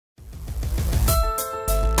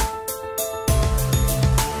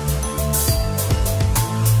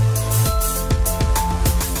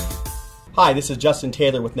Hi, this is Justin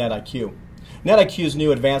Taylor with NetIQ. NetIQ's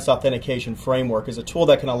new Advanced Authentication Framework is a tool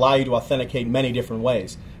that can allow you to authenticate many different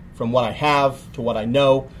ways, from what I have, to what I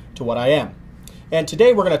know, to what I am. And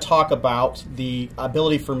today we're going to talk about the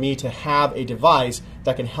ability for me to have a device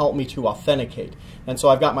that can help me to authenticate. And so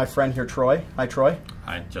I've got my friend here, Troy. Hi, Troy.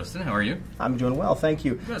 Hi, Justin. How are you? I'm doing well, thank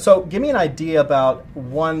you. Good. So give me an idea about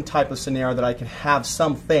one type of scenario that I can have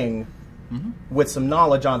something with some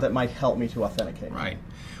knowledge on that might help me to authenticate. Right.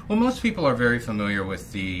 Well, most people are very familiar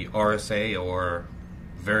with the RSA or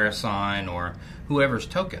VeriSign or whoever's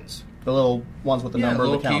tokens. The little ones with the number,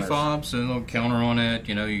 little the counters. key fobs, and a little counter on it.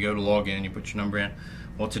 You know, you go to log in, you put your number in.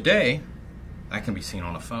 Well, today, that can be seen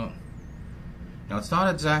on a phone. Now, it's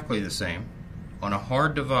not exactly the same. On a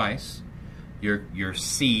hard device, your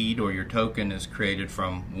seed or your token is created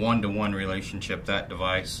from one-to-one relationship, that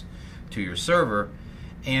device to your server,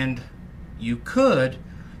 and you could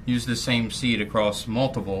use the same seed across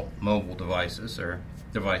multiple mobile devices or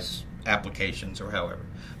device applications or however.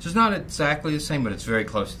 So it's not exactly the same, but it's very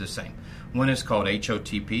close to the same. One is called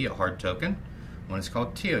HOTP, a hard token. One is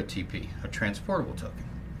called TOTP, a transportable token.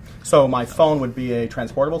 So my phone would be a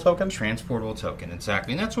transportable token? Transportable token,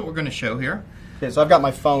 exactly. And that's what we're going to show here. Okay, so I've got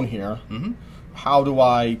my phone here. How do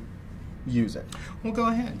I use it? Well, go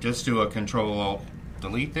ahead. Just do a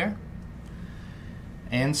Control-Alt-Delete there.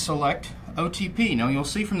 And select OTP. Now you'll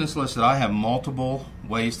see from this list that I have multiple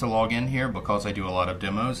ways to log in here because I do a lot of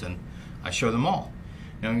demos and I show them all.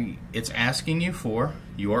 Now it's asking you for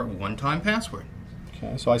your one-time password.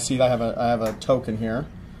 Okay, so I see that I have a token here,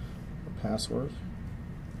 a password.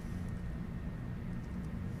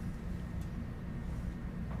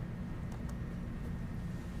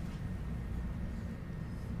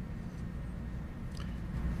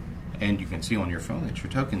 And you can see on your phone that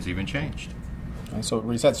your token's even changed. Okay, so it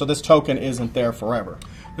resets. So this token isn't there forever.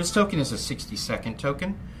 This token is a 60-second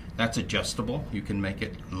token. That's adjustable. You can make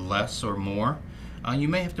it less or more. You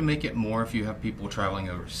may have to make it more if you have people traveling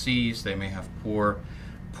overseas. They may have poor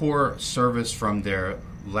service from their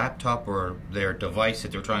laptop or their device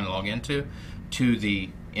that they're trying to log into to the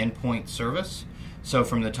endpoint service. So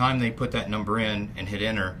from the time they put that number in and hit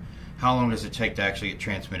enter, how long does it take to actually get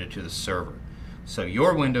transmitted to the server? So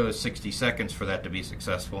your window is 60 seconds for that to be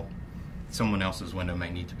successful. Someone else's window may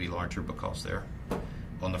need to be larger because they're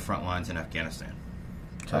on the front lines in Afghanistan.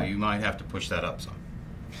 So you might have to push that up some.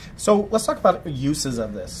 So let's talk about uses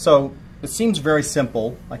of this. So it seems very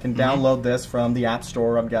simple. I can download this from the App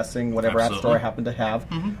Store, I'm guessing, whatever App Store I happen to have.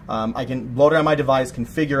 I can load it on my device,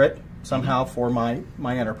 configure it somehow for my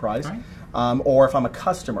enterprise. Right. Or if I'm a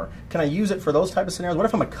customer, can I use it for those type of scenarios? What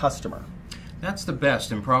if I'm a customer? That's the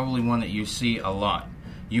best and probably one that you see a lot.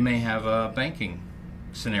 You may have a banking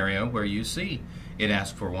scenario where you see it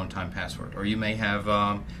asks for a one-time password, or you may have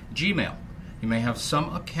Gmail. You may have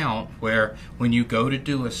some account where when you go to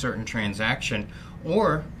do a certain transaction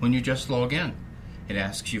or when you just log in, it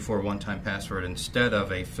asks you for a one-time password instead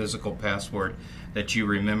of a physical password that you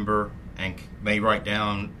remember and may write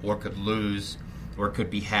down or could lose or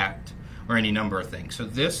could be hacked or any number of things. So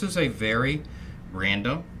this is a very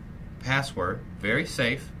random password, very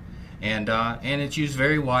safe, and it's used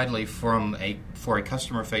very widely for a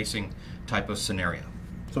customer-facing type of scenario.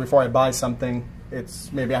 So before I buy something,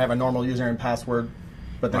 it's maybe I have a normal username and password,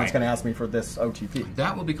 but then it's going to ask me for this OTP.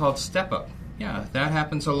 That will be called step-up. Yeah, that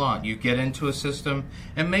happens a lot. You get into a system,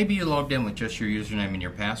 and maybe you logged in with just your username and your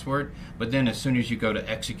password, but then as soon as you go to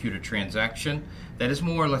execute a transaction that is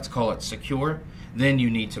more, let's call it secure, then you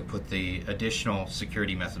need to put the additional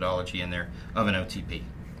security methodology in there of an OTP.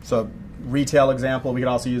 So retail example, we could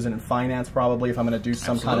also use it in finance probably if I'm going to do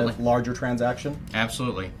some kind of larger transaction?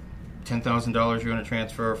 Absolutely. $10,000 you're going to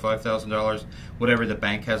transfer, or $5,000, whatever the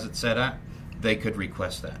bank has it set at, they could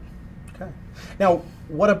request that. Okay. Now,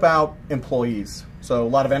 what about employees? So a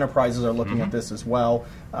lot of enterprises are looking at this as well.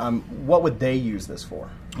 What would they use this for?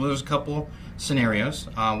 Well, there's a couple scenarios.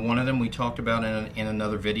 One of them we talked about in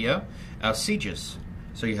another video, sieges.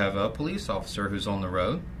 So you have a police officer who's on the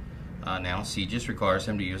road. Now sieges requires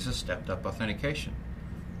him to use a stepped-up authentication.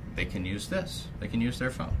 They can use this. They can use their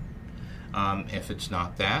phone. If it's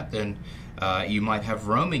not that, then you might have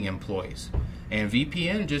roaming employees. And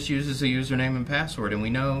VPN just uses a username and password, and we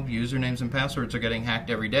know usernames and passwords are getting hacked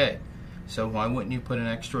every day. So why wouldn't you put an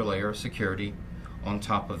extra layer of security on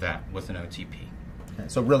top of that with an OTP? Okay,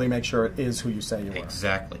 so really make sure it is who you say you are.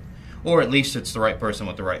 Exactly. Or at least it's the right person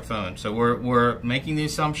with the right phone. So we're making the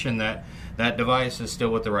assumption that that device is still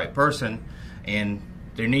with the right person, and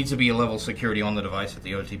there needs to be a level of security on the device that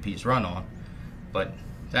the OTPs run on. But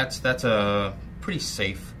that's a pretty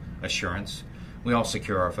safe assurance. We all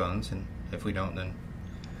secure our phones, and if we don't, then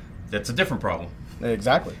that's a different problem.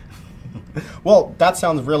 Exactly. Well, that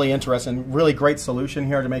sounds really interesting. Really great solution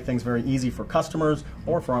here to make things very easy for customers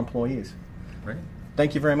or for employees. Right.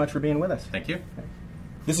 Thank you very much for being with us. Thank you.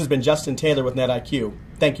 This has been Justin Taylor with NetIQ.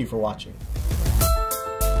 Thank you for watching.